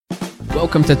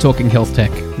Welcome to Talking Health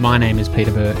Tech. My name is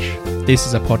Peter Birch. This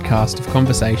is a podcast of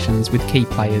conversations with key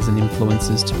players and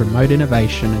influencers to promote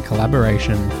innovation and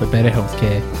collaboration for better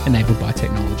healthcare enabled by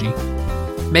technology.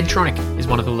 Medtronic is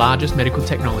one of the largest medical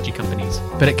technology companies,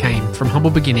 but it came from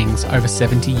humble beginnings over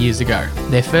 70 years ago.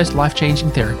 Their first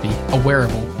life-changing therapy, a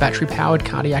wearable, battery-powered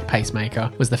cardiac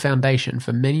pacemaker, was the foundation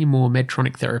for many more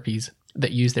Medtronic therapies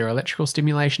that use their electrical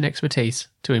stimulation expertise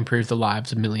to improve the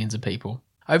lives of millions of people.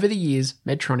 Over the years,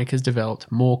 Medtronic has developed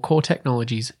more core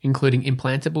technologies, including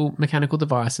implantable mechanical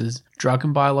devices, drug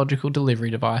and biological delivery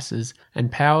devices,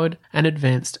 and powered and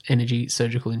advanced energy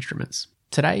surgical instruments.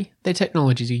 Today, their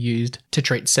technologies are used to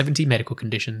treat 70 medical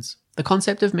conditions. The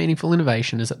concept of meaningful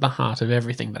innovation is at the heart of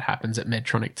everything that happens at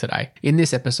Medtronic today. In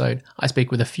this episode, I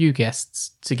speak with a few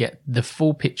guests to get the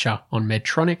full picture on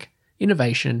Medtronic,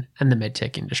 innovation, and the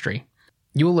medtech industry.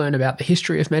 You will learn about the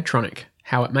history of Medtronic,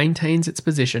 how it maintains its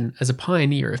position as a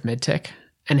pioneer of medtech,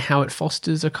 and how it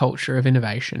fosters a culture of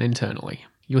innovation internally.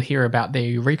 You'll hear about their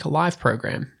Eureka Live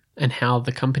program and how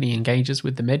the company engages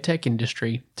with the medtech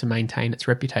industry to maintain its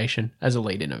reputation as a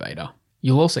lead innovator.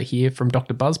 You'll also hear from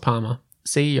Dr. Buzz Palmer,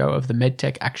 CEO of the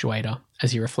Medtech Actuator,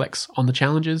 as he reflects on the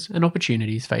challenges and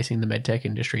opportunities facing the medtech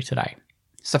industry today.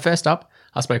 So first up,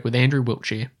 I spoke with Andrew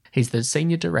Wiltshire. He's the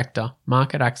Senior Director,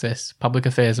 Market Access, Public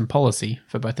Affairs and Policy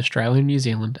for both Australia, New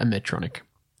Zealand and Medtronic.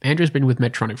 Andrew's been with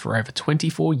Medtronic for over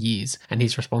 24 years, and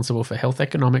he's responsible for health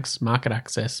economics, market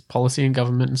access, policy and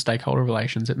government and stakeholder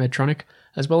relations at Medtronic,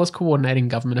 as well as coordinating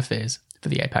government affairs for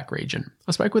the APAC region.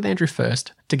 I spoke with Andrew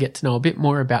first to get to know a bit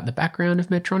more about the background of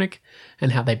Medtronic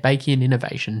and how they bake in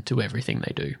innovation to everything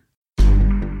they do.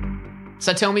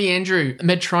 So tell me, Andrew,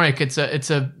 Medtronic, it's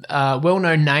a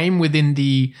well-known name within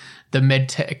the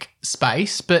medtech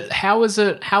space, but how was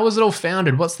it all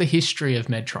founded? What's the history of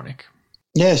Medtronic?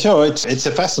 Yeah, sure. It's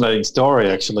a fascinating story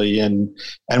actually, and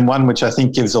one which I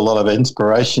think gives a lot of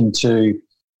inspiration to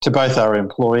both our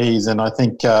employees and I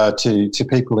think to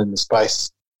people in the space,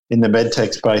 in the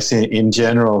medtech space in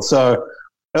general. So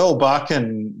Earl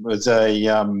Barkin was a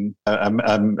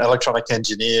electronic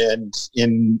engineer, and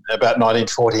in about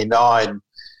 1949,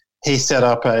 he set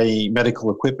up a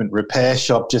medical equipment repair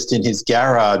shop just in his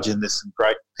garage, and there's some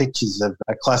great pictures of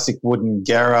a classic wooden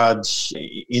garage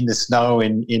in the snow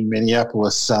in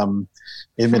Minneapolis,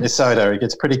 in Minnesota. It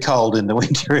gets pretty cold in the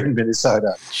winter in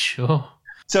Minnesota. Sure.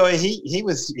 So he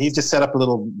just set up a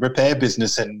little repair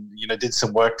business and did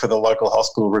some work for the local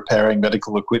hospital repairing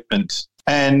medical equipment.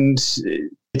 And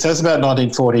so it's about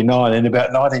 1949, and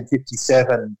about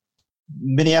 1957,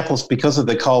 Minneapolis, because of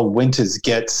the cold winters,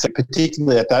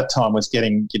 particularly at that time, was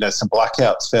getting some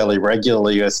blackouts fairly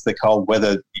regularly as the cold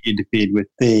weather interfered with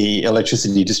the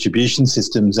electricity distribution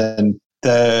systems. And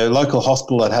the local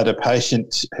hospital had a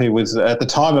patient who was, at the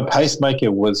time, a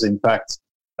pacemaker was in fact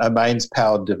a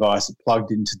mains-powered device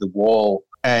plugged into the wall.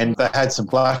 And they had some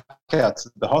blackouts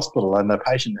at the hospital, and the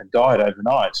patient had died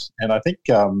overnight. And I think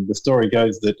the story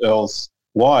goes that Earl's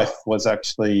wife was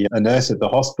actually a nurse at the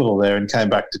hospital there and came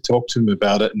back to talk to him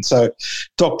about it. And so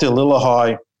Dr.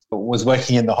 Lillahei was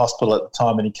working in the hospital at the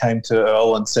time, and he came to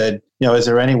Earl and said, is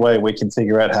there any way we can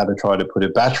figure out how to try to put a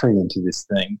battery into this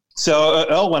thing? So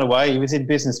Earl went away. He was in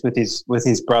business with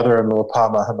his brother-in-law,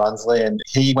 Palmer Hamunsley, and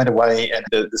he went away, and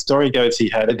the story goes he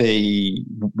had the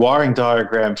wiring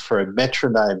diagram for a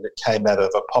metronome that came out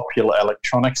of a popular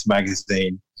electronics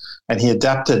magazine. And he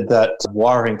adapted that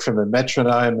wiring from a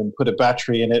metronome and put a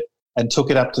battery in it and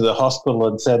took it up to the hospital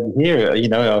and said, here,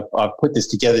 I've put this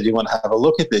together. Do you want to have a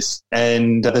look at this?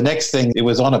 And the next thing, it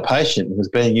was on a patient. It was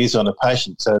being used on a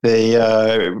patient. So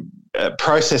the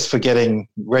process for getting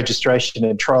registration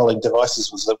and trialling devices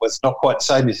was not quite the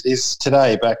same as it is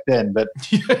today back then, but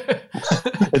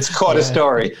it's quite a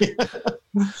story.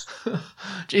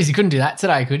 Geez, you couldn't do that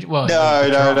today, could you? Well,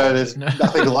 no, there's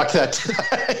nothing like that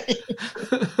today.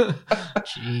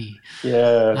 Gee.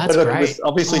 Yeah, that's but great. It was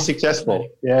obviously successful.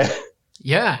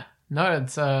 Yeah. No,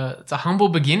 it's a humble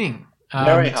beginning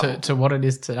to what it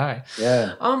is today.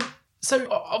 Yeah. So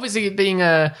obviously being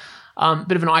a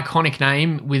bit of an iconic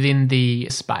name within the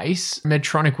space,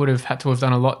 Medtronic would have had to have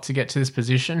done a lot to get to this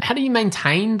position. How do you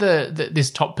maintain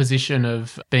this top position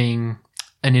of being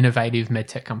an innovative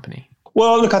medtech company?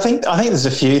 Well, look, I think there's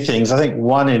a few things. I think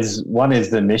one is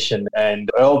the mission, and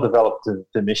Earl developed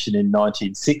the mission in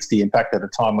 1960. In fact, at a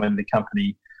time when the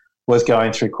company was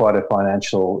going through quite a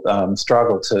financial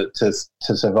struggle to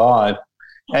survive.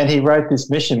 And he wrote this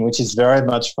mission, which is very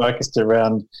much focused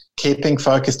around keeping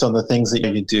focused on the things that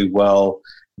you do well,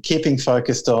 keeping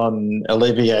focused on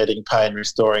alleviating pain,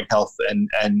 restoring health,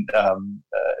 and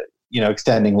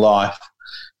extending life.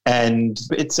 And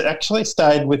it's actually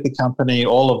stayed with the company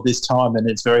all of this time, and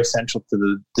it's very central to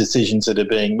the decisions that are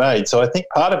being made. So I think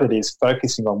part of it is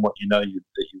focusing on what that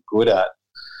you're good at.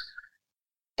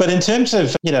 But in terms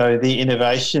of, the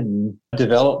innovation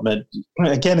development,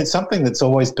 again, it's something that's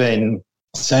always been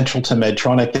central to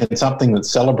Medtronic and something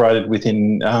that's celebrated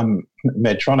within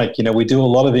Medtronic. We do a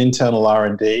lot of internal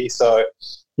R&D. So,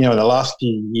 in the last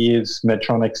few years,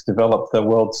 Medtronic's developed the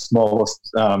world's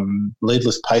smallest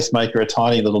leadless pacemaker, a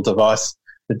tiny little device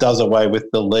that does away with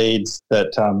the leads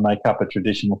that make up a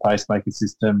traditional pacemaker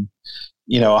system.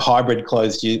 A hybrid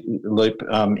closed-loop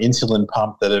insulin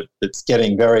pump that's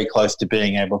getting very close to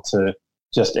being able to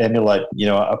just emulate,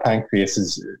 a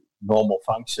pancreas's normal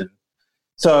function.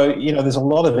 So, there's a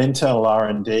lot of internal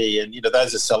R&D, and,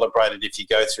 those are celebrated. If you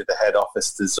go through the head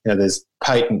office, there's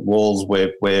patent walls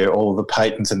where all the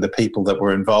patents and the people that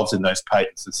were involved in those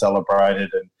patents are celebrated,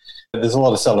 and there's a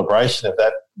lot of celebration of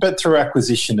that, but through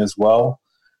acquisition as well.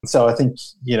 So I think,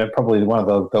 probably one of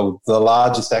the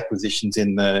largest acquisitions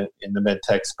in the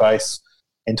medtech space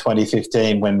in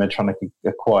 2015 when Medtronic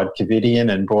acquired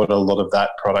Covidien and brought a lot of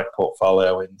that product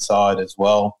portfolio inside as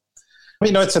well.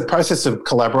 It's a process of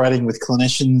collaborating with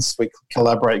clinicians. We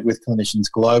collaborate with clinicians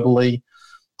globally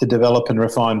to develop and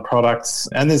refine products.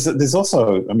 And there's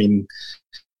also,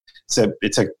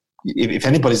 if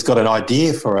anybody's got an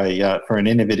idea for an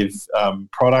innovative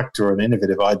product or an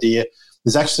innovative idea,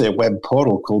 there's actually a web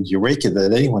portal called Eureka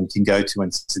that anyone can go to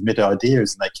and submit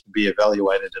ideas, and they can be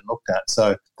evaluated and looked at.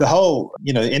 So the whole,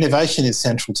 innovation is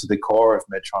central to the core of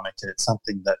Medtronic, and it's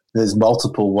something that there's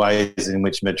multiple ways in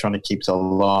which Medtronic keeps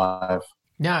alive.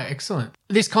 Yeah, excellent.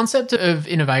 This concept of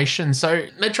innovation. So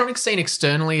Medtronic's seen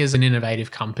externally as an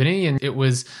innovative company, and it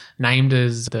was named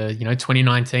as the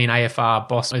 2019 AFR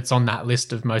Boss. It's on that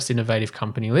list of most innovative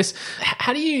company list.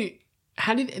 How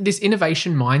did this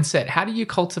innovation mindset, how do you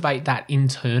cultivate that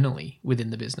internally within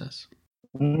the business?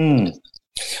 Well,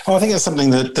 I think that's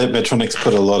something that Medtronic's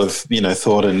put a lot of,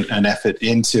 thought and effort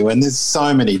into, and there's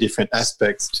so many different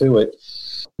aspects to it.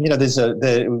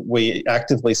 We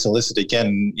actively solicit,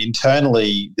 again,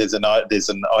 internally, there's an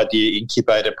idea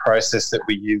incubator process that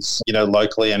we use,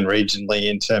 locally and regionally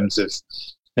in terms of,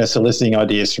 soliciting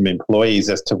ideas from employees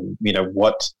as to,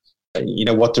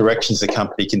 what directions the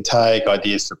company can take,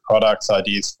 ideas for products,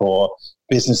 ideas for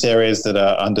business areas that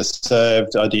are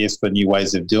underserved, ideas for new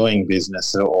ways of doing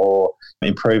business or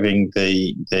improving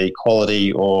the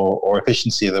quality or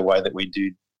efficiency of the way that we do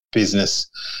business.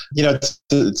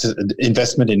 It's an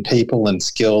investment in people and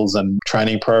skills and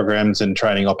training programs and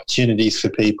training opportunities for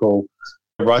people,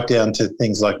 right down to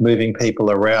things like moving people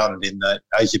around in the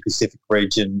Asia Pacific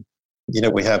region.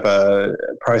 We have a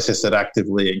process that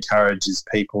actively encourages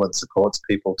people and supports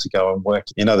people to go and work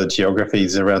in other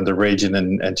geographies around the region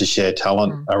and to share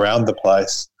talent around the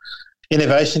place.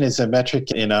 Innovation is a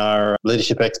metric in our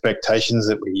leadership expectations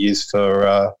that we use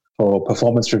for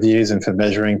performance reviews and for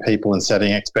measuring people and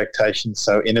setting expectations.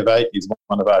 So innovate is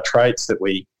one of our traits that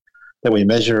we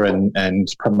measure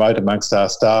and promote amongst our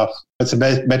staff. It's a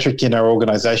metric in our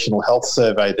organisational health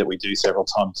survey that we do several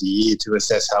times a year to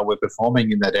assess how we're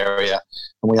performing in that area.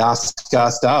 And we ask our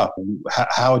staff,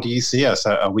 how do you see us?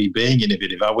 Are we being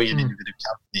innovative? Are we an innovative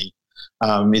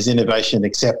company? Is innovation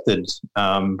accepted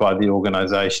by the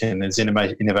organisation? Is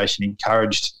innovation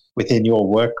encouraged within your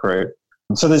work group?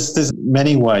 So there's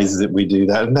many ways that we do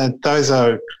that, and those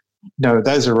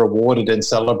are rewarded and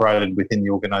celebrated within the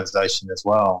organisation as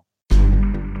well.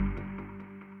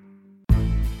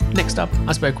 Next up,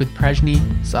 I spoke with Prajni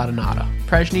Sardanada.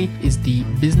 Prajni is the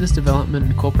Business Development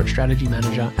and Corporate Strategy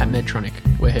Manager at Medtronic,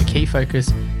 where her key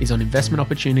focus is on investment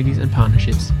opportunities and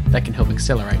partnerships that can help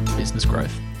accelerate business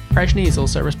growth. Prajni is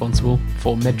also responsible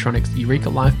for Medtronic's Eureka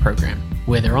Live program,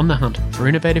 where they're on the hunt for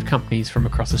innovative companies from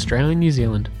across Australia and New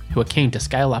Zealand who are keen to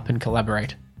scale up and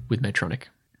collaborate with Medtronic.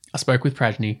 I spoke with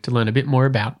Prajni to learn a bit more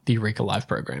about the Eureka Live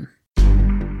program.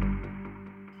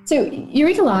 So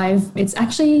Eureka Live, it's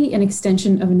actually an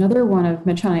extension of another one of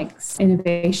Medtronic's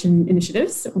innovation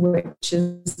initiatives, which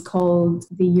is called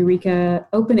the Eureka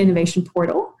Open Innovation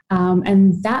Portal.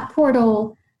 And that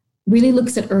portal really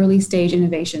looks at early stage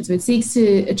innovation. So it seeks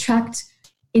to attract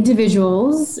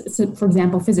individuals, so for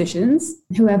example, physicians,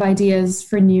 who have ideas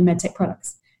for new medtech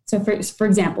products. So for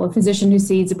example, a physician who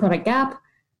sees a product gap,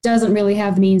 doesn't really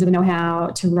have the means or the know-how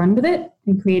to run with it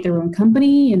and create their own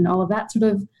company and all of that sort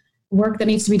of work that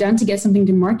needs to be done to get something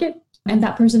to market. And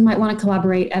that person might want to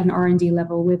collaborate at an R&D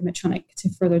level with Medtronic to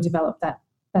further develop that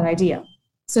idea.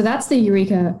 So that's the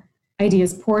Eureka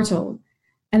Ideas Portal.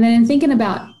 And then in thinking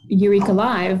about Eureka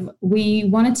Live, we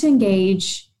wanted to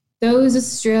engage those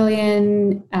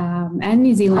Australian and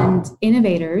New Zealand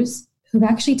innovators who've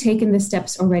actually taken the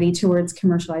steps already towards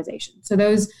commercialization. So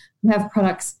those who have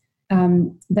products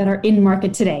that are in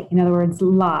market today, in other words,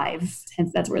 live.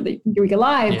 Hence, that's where the Eureka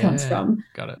Live comes from.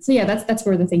 Got it. So yeah, that's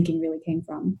where the thinking really came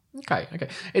from. Okay.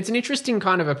 It's an interesting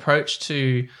kind of approach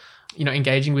to,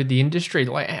 engaging with the industry.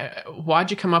 Like,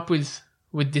 why'd you come up with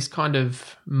this kind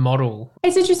of model?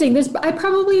 It's interesting. I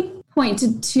probably point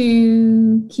to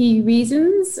two key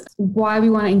reasons why we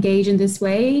want to engage in this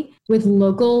way with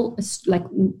local, like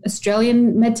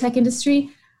Australian medtech industry.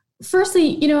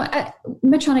 Firstly, at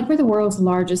Medtronic, we're the world's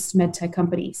largest medtech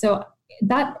company. So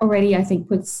that already, I think,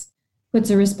 puts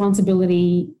a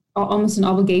responsibility, almost an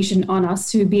obligation on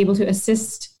us to be able to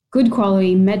assist good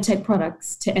quality medtech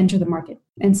products to enter the market.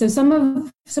 And so some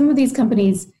of these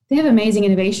companies, they have amazing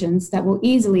innovations that will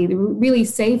easily really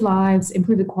save lives,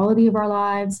 improve the quality of our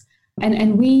lives.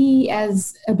 And we,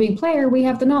 as a big player, we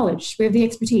have the knowledge, we have the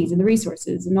expertise and the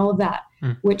resources and all of that,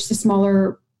 which the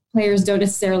smaller players don't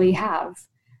necessarily have.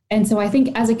 And so I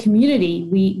think as a community,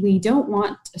 we don't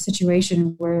want a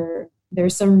situation where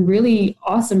there's some really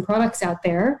awesome products out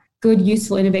there, good,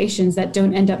 useful innovations that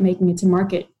don't end up making it to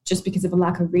market just because of a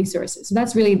lack of resources. So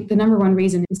that's really the number one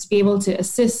reason, is to be able to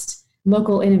assist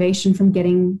local innovation from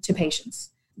getting to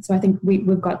patients. So I think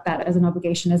we've got that as an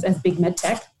obligation as big med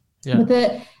tech. Yeah.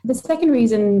 But the second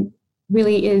reason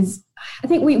really is, I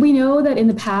think we know that in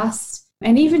the past,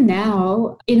 and even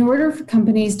now, in order for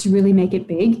companies to really make it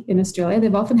big in Australia,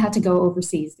 they've often had to go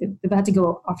overseas. They've had to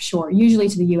go offshore, usually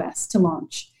to the US, to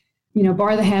launch.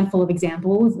 Bar the handful of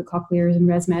examples, the Cochlears and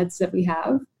ResMeds that we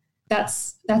have,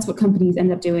 that's what companies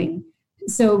end up doing.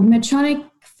 So Medtronic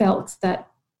felt that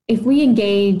if we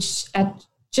engaged at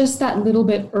just that little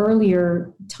bit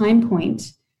earlier time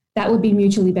point, that would be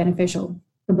mutually beneficial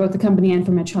for both the company and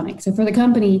for Medtronic. So for the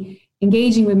company,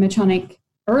 engaging with Medtronic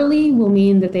early will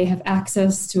mean that they have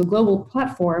access to a global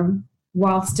platform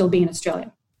while still being in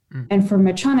Australia. And for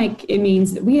Medtronic, it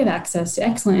means that we have access to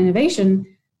excellent innovation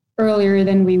earlier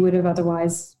than we would have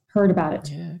otherwise heard about it.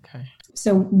 Yeah, okay.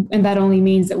 So, and that only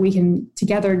means that we can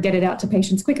together get it out to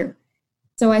patients quicker.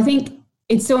 So I think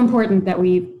it's so important that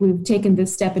we've taken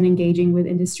this step in engaging with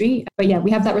industry. But yeah,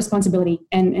 we have that responsibility,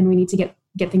 and we need to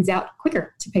get things out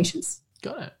quicker to patients.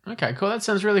 Got it. Okay, cool. That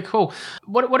sounds really cool.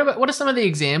 What are some of the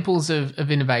examples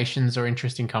of innovations or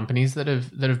interesting companies that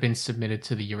have been submitted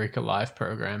to the Eureka Live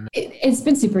program? It's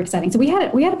been super exciting. So we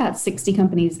had about 60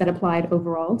 companies that applied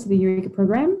overall to the Eureka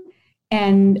program.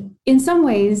 And in some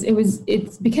ways,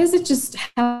 it's because it just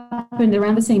happened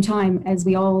around the same time as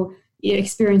we all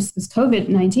experienced this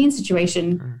COVID-19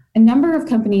 situation. A number of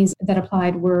companies that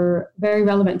applied were very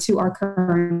relevant to our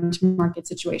current market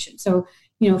situation. So,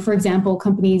 for example,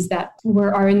 companies that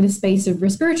are in the space of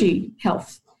respiratory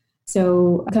health.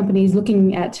 So companies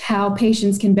looking at how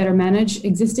patients can better manage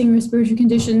existing respiratory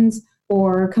conditions,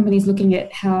 or companies looking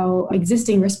at how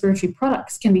existing respiratory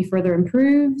products can be further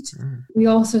improved. We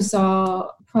also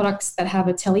saw products that have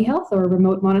a telehealth or a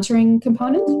remote monitoring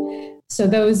component. So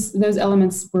those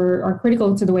elements are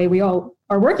critical to the way we all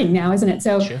are working now, isn't it?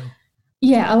 So,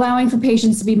 yeah, allowing for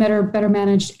patients to be better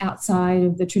managed outside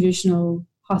of the traditional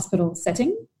hospital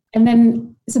setting. And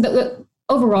then,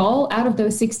 overall, out of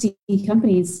those 60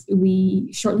 companies, we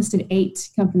shortlisted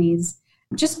 8 companies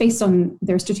just based on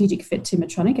their strategic fit to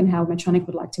Medtronic and how Medtronic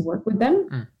would like to work with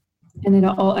them. And then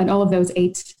all of those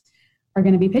 8 are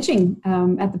going to be pitching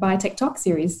at the Biotech Talk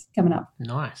series coming up.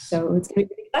 Nice. So it's going to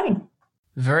be pretty exciting.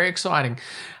 Very exciting.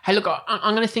 Hey, look,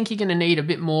 I'm going to think you're going to need a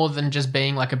bit more than just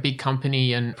being like a big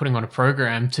company and putting on a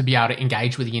program to be able to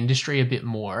engage with the industry a bit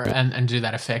more and do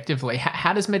that effectively.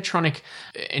 How does Medtronic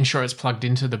ensure it's plugged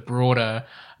into the broader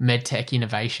medtech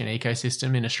innovation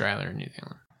ecosystem in Australia and New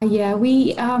Zealand? Yeah,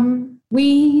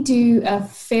 we do a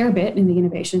fair bit in the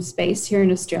innovation space here in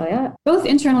Australia, both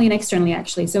internally and externally,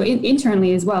 actually. So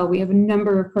internally as well, we have a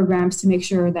number of programs to make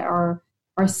sure that our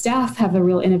staff have a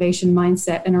real innovation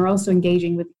mindset and are also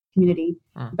engaging with the community.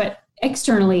 But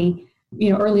externally,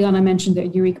 early on I mentioned the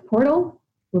Eureka portal.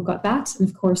 We've got that. And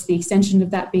of course, the extension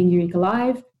of that being Eureka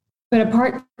Live. But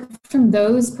apart from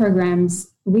those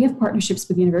programs, we have partnerships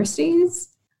with universities,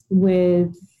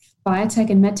 with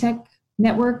biotech and medtech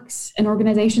networks and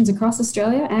organizations across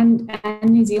Australia and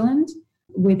New Zealand,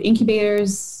 with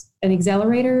incubators and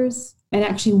accelerators. And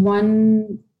actually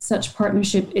one such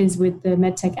partnership is with the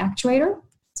MedTech Actuator.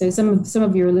 So some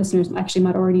of your listeners actually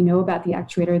might already know about the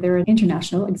Actuator. They're an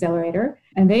international accelerator,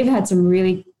 and they've had some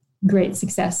really great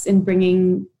success in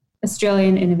bringing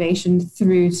Australian innovation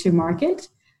through to market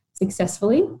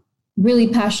successfully. Really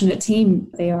passionate team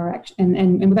they are,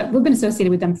 and we've been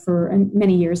associated with them for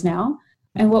many years now.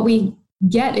 And what we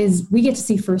get is we get to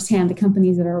see firsthand the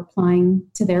companies that are applying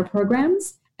to their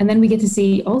programs And then we get to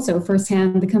see also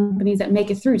firsthand the companies that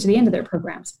make it through to the end of their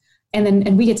programs.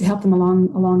 And we get to help them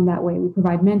along that way. We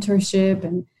provide mentorship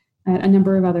and a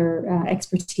number of other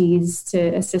expertise to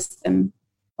assist them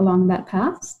along that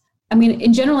path. I mean,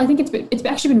 in general, I think it's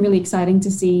actually been really exciting to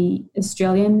see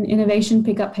Australian innovation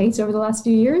pick up pace over the last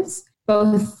few years,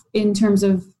 both in terms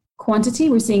of quantity.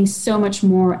 We're seeing so much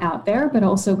more out there, but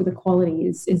also the quality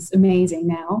is amazing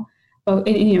now, both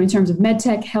in terms of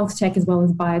medtech, health tech, as well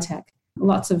as biotech.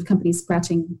 Lots of companies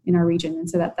scratching in our region, and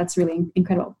so that's really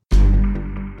incredible.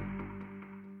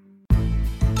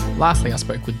 Lastly, I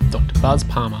spoke with Dr. Buzz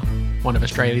Palmer, one of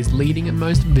Australia's leading and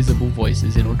most visible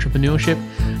voices in entrepreneurship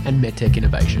and medtech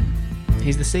innovation.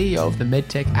 He's the CEO of the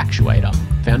Medtech Actuator,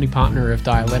 founding partner of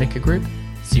Dialectica Group,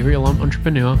 serial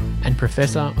entrepreneur, and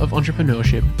professor of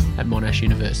entrepreneurship at Monash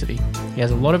University. He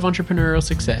has a lot of entrepreneurial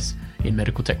success in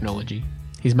medical technology.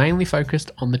 He's mainly focused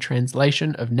on the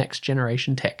translation of next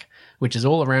generation tech, which is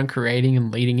all around creating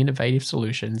and leading innovative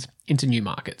solutions into new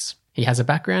markets. He has a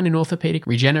background in orthopedic,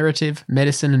 regenerative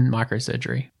medicine and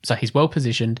microsurgery, so he's well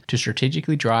positioned to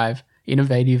strategically drive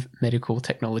innovative medical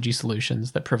technology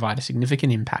solutions that provide a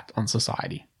significant impact on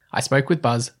society. I spoke with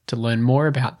Buzz to learn more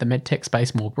about the medtech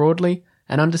space more broadly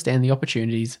and understand the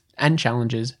opportunities and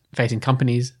challenges facing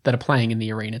companies that are playing in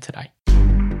the arena today.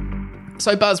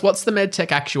 So Buzz, what's the Medtech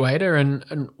Actuator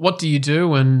and what do you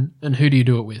do and who do you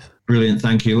do it with? Brilliant,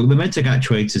 thank you. The Medtech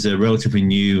Actuator is a relatively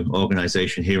new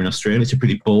organisation here in Australia. It's a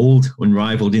pretty bold,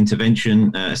 unrivaled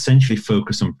intervention, essentially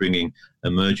focused on bringing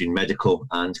emerging medical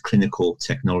and clinical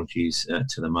technologies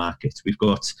to the market. We've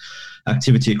got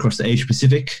activity across the Asia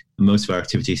Pacific, most of our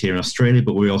activities here in Australia,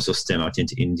 but we also stem out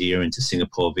into India, into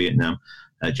Singapore, Vietnam,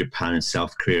 Japan and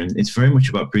South Korea. And it's very much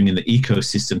about bringing the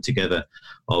ecosystem together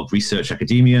of research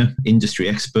academia, industry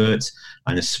experts,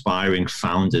 and aspiring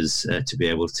founders to be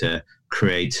able to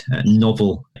create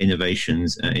novel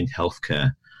innovations in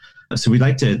healthcare. So we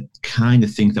like to kind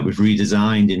of think that we've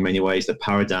redesigned in many ways the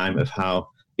paradigm of how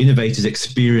innovators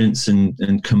experience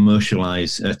and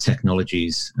commercialize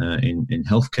technologies in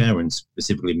healthcare and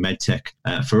specifically medtech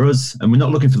for us. And we're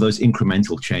not looking for those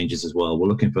incremental changes as well. We're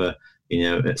looking for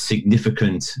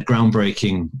significant,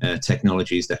 groundbreaking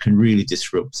technologies that can really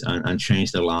disrupt and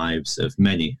change the lives of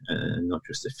many, not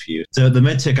just a few. So the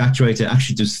Medtech Actuator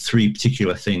actually does three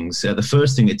particular things. The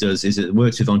first thing it does is it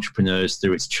works with entrepreneurs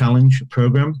through its Challenge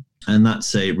program. And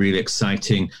that's a really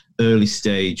exciting early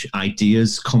stage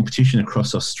ideas competition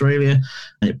across Australia.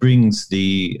 And it brings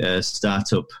the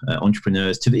startup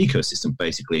entrepreneurs to the ecosystem,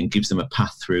 basically, and gives them a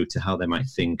path through to how they might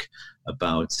think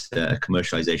about a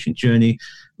commercialization journey.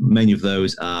 Many of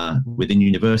those are within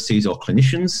universities or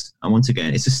clinicians. And once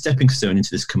again, it's a stepping stone into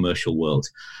this commercial world.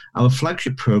 Our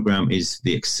flagship program is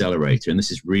the Accelerator, and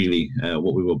this is really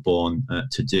what we were born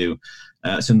to do.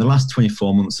 So in the last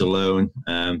 24 months alone,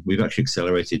 we've actually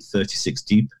accelerated 36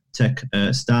 deep tech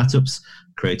startups,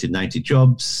 created 90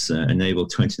 jobs,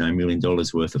 enabled $29 million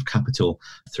worth of capital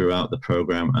throughout the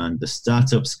program and the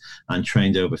startups, and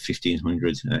trained over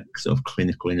 1,500 sort of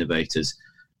clinical innovators.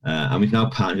 And we've now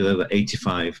partnered with over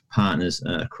 85 partners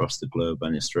across the globe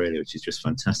and Australia, which is just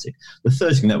fantastic. The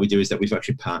third thing that we do is that we've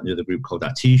actually partnered with a group called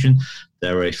Artesian.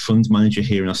 They're a fund manager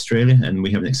here in Australia, and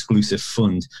we have an exclusive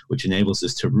fund which enables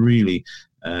us to really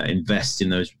invest in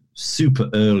those super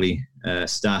early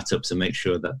startups and make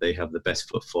sure that they have the best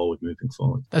foot forward moving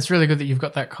forward. That's really good that you've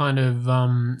got that kind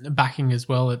of backing as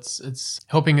well. It's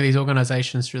helping these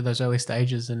organizations through those early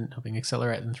stages and helping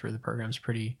accelerate them through the programs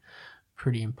pretty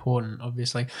important,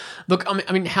 obviously. Look,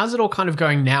 I mean, how's it all kind of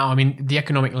going now? I mean, the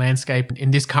economic landscape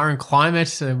in this current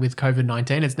climate with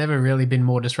COVID-19, it's never really been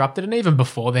more disrupted. And even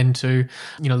before then too,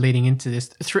 leading into this,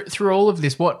 through all of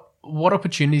this, what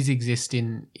opportunities exist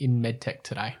in medtech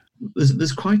today?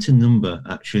 There's quite a number,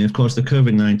 actually. Of course, the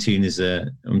COVID-19 is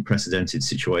an unprecedented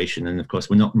situation. And of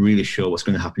course, we're not really sure what's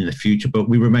going to happen in the future, but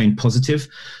we remain positive.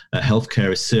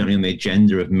 Healthcare is certainly on the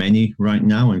agenda of many right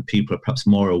now, and people are perhaps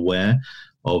more aware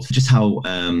of just how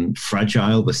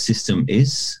fragile the system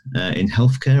is in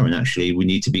healthcare. And actually, we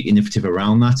need to be innovative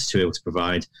around that to be able to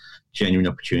provide genuine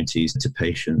opportunities to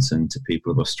patients and to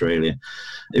people of Australia.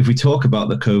 If we talk about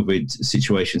the COVID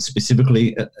situation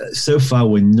specifically, so far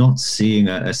we're not seeing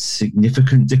a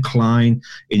significant decline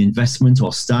in investment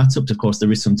or startups. Of course,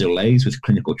 there is some delays with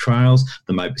clinical trials.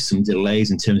 There might be some delays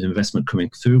in terms of investment coming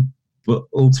through. But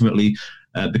ultimately,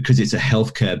 because it's a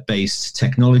healthcare-based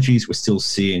technologies, we're still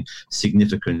seeing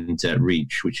significant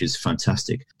reach, which is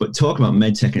fantastic. But talk about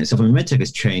medtech in itself. I mean, medtech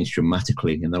has changed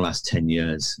dramatically in the last 10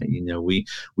 years. We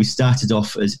started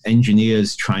off as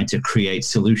engineers trying to create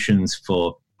solutions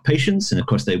for patients, and of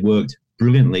course, they worked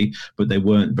brilliantly, but they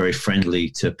weren't very friendly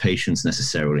to patients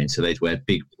necessarily. And so they'd wear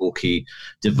big, bulky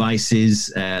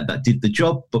devices that did the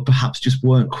job, but perhaps just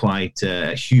weren't quite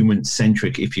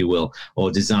human-centric, if you will,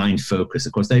 or design-focused.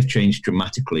 Of course, they've changed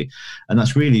dramatically. And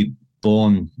that's really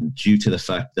born due to the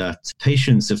fact that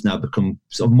patients have now become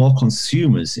sort of more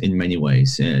consumers in many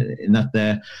ways, in that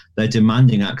they're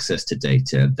demanding access to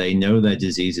data. They know their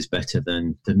diseases better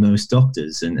than most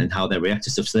doctors and how they react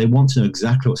to stuff. So they want to know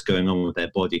exactly what's going on with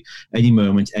their body any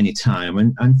moment, any time.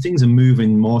 And things are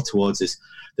moving more towards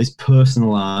this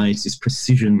personalized, this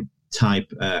precision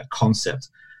type concept.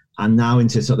 And now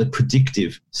into sort of the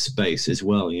predictive space as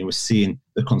well. We're seeing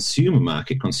the consumer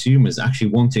market, consumers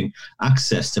actually wanting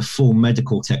access to full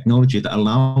medical technology that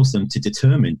allows them to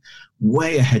determine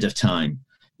way ahead of time,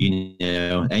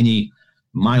 any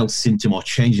mild symptom or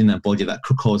change in their body that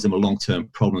could cause them a long-term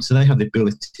problem. So they have the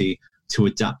ability to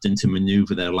adapt and to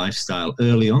maneuver their lifestyle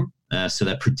early on. So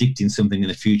they're predicting something in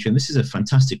the future. And this is a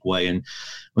fantastic way. And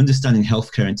understanding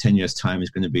healthcare in 10 years' time is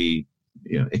going to be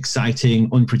exciting,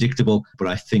 unpredictable, but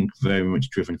I think very much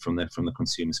driven from the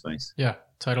consumer space. Yeah,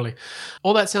 totally.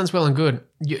 All that sounds well and good.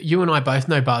 You and I both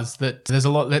know, Buzz, that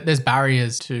there's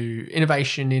barriers to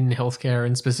innovation in healthcare,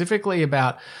 and specifically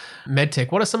about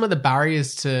medtech. What are some of the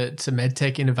barriers to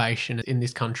medtech innovation in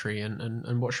this country,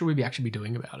 and what should we actually be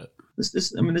doing about it?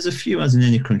 There's a few, as in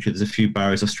any country, there's a few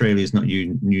barriers. Australia is not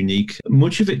unique.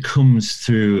 Much of it comes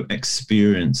through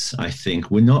experience, I think.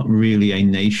 We're not really a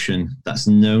nation that's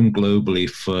known globally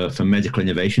for medical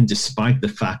innovation, despite the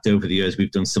fact over the years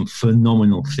we've done some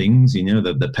phenomenal things,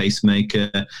 the pacemaker,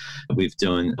 we've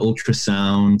done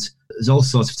ultrasound. There's all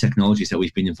sorts of technologies that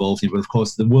we've been involved in, but of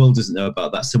course the world doesn't know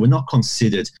about that. So we're not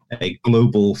considered a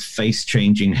global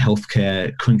face-changing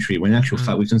healthcare country, when in actual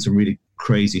fact we've done some really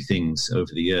crazy things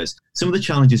over the years. Some of the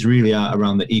challenges really are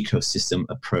around the ecosystem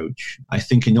approach. I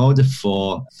think in order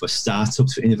for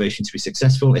startups, for innovation to be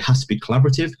successful, it has to be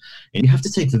collaborative, and you have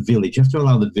to take the village. You have to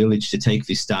allow the village to take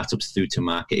these startups through to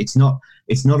market. It's not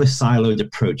a siloed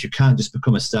approach. You can't just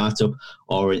become a startup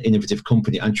or an innovative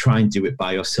company and try and do it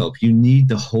by yourself. You need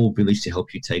the whole village to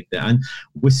help you take that. And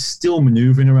we're still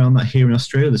maneuvering around that here in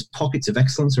Australia. There's pockets of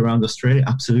excellence around Australia,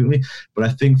 absolutely. But I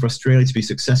think for Australia to be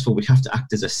successful, we have to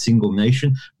act as a single nation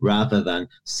rather than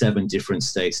 7 different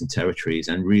states and territories,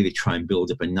 and really try and build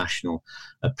up a national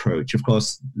approach. Of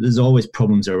course, there's always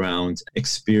problems around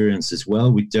experience as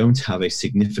well. We don't have a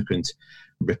significant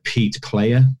repeat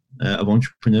player of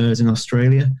entrepreneurs in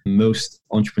Australia. Most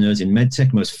entrepreneurs in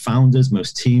medtech, most founders,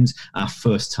 most teams are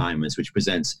first timers, which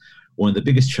presents one of the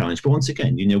biggest challenges. But once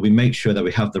again, we make sure that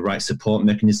we have the right support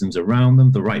mechanisms around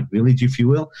them, the right village, if you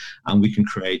will, and we can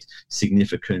create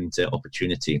significant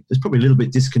opportunity. There's probably a little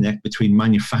bit disconnect between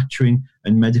manufacturing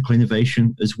and medical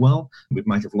innovation as well. We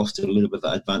might have lost a little bit of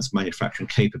that advanced manufacturing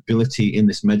capability in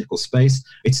this medical space.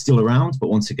 It's still around, but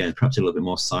once again, perhaps a little bit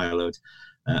more siloed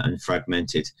and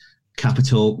fragmented.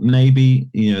 Capital, maybe,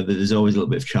 there's always a little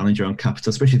bit of challenge around capital,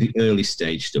 especially the early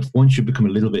stage stuff. Once you become a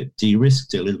little bit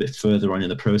de-risked, a little bit further on in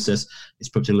the process, it's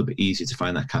probably a little bit easier to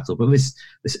find that capital. But this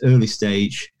early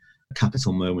stage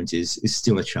capital moment is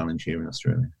still a challenge here in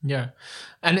Australia. Yeah.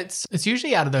 And it's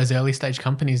usually out of those early stage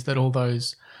companies that all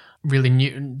those really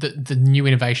new, the new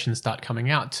innovations start coming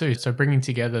out too. So bringing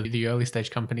together the early stage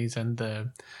companies and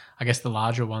the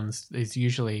larger ones is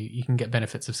usually you can get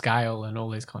benefits of scale, and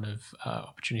all these kind of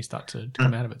opportunities start to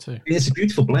come out of it too. It's a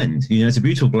beautiful blend. It's a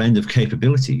beautiful blend of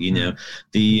capability.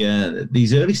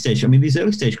 These early stage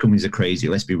companies are crazy.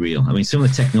 Let's be real. Some of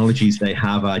the technologies they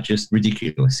have are just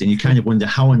ridiculous, and you kind of wonder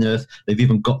how on earth they've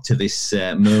even got to this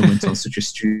moment on such a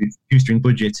shoestring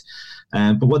budget.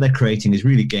 But what they're creating is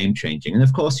really game-changing. And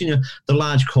of course, the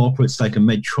large corporates like a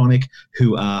Medtronic,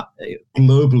 who are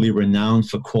globally renowned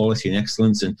for quality and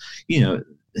excellence, and,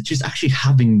 just actually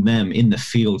having them in the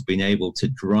field, being able to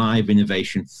drive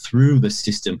innovation through the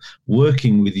system,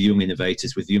 working with young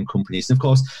innovators, with young companies, and of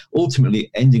course,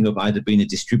 ultimately ending up either being a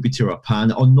distributor or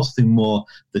partner, or nothing more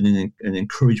than an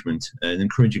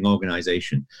encouraging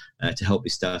organization to help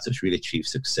these startups really achieve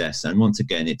success. And once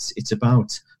again, it's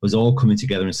about us all coming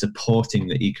together and supporting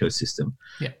the ecosystem.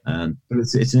 Yeah. But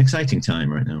it's an exciting time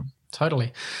right now.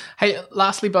 Totally. Hey,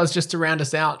 lastly, Buzz, just to round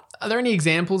us out, are there any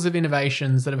examples of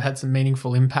innovations that have had some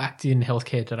meaningful impact in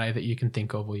healthcare today that you can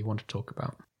think of or you want to talk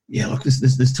about? Yeah, look,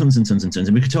 there's tons and tons and tons,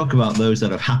 and we could talk about those that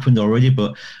have happened already.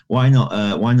 But why not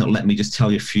let me just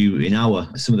tell you a few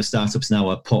some of the startups in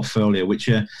our portfolio, which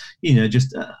are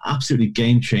just absolutely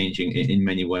game changing in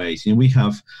many ways. We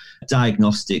have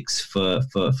diagnostics for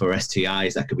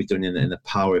STIs that could be done in the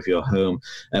power of your home.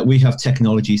 We have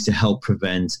technologies to help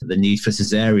prevent the need for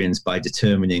cesareans by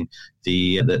determining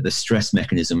the stress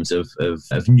mechanisms of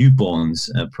newborns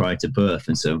prior to birth,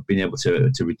 and so being able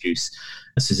to reduce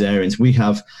cesareans. We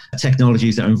have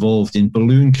technologies that are involved in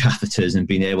balloon catheters and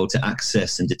being able to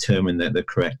access and determine the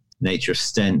correct nature of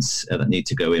stents that need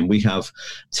to go in. We have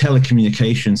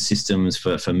telecommunication systems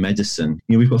for medicine.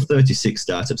 We've got 36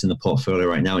 startups in the portfolio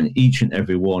right now, and each and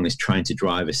every one is trying to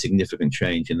drive a significant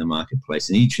change in the marketplace,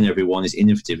 and each and every one is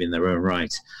innovative in their own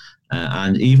right.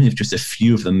 And even if just a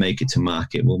few of them make it to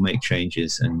market, will make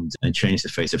changes and change the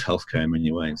face of healthcare in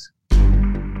many ways.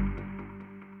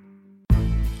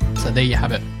 So there you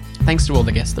have it. Thanks to all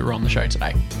the guests that were on the show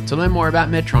today. To learn more about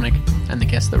Medtronic and the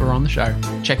guests that were on the show,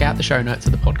 check out the show notes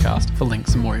of the podcast for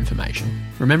links and more information.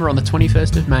 Remember, on the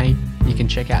 21st of May, you can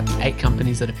check out the 8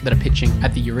 companies that are pitching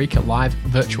at the Eureka Live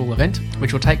virtual event,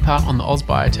 which will take part on the Oz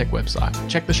Biotech website.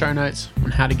 Check the show notes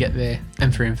on how to get there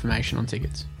and for information on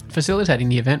tickets. Facilitating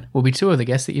the event will be 2 of the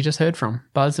guests that you just heard from,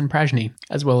 Buzz and Prajni,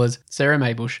 as well as Sarah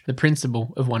Maybush, the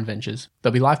principal of One Ventures.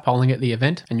 There'll be live polling at the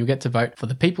event, and you'll get to vote for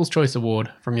the People's Choice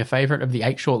Award from your favourite of the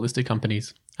 8 shortlisted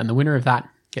companies, and the winner of that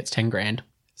gets 10 grand.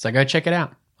 So go check it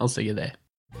out. I'll see you there.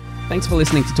 Thanks for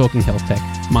listening to Talking Health Tech.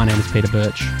 My name is Peter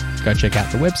Birch. Go check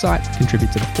out the website,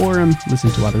 contribute to the forum,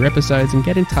 listen to other episodes, and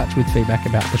get in touch with feedback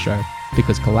about the show,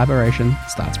 because collaboration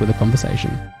starts with a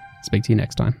conversation. Speak to you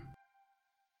next time.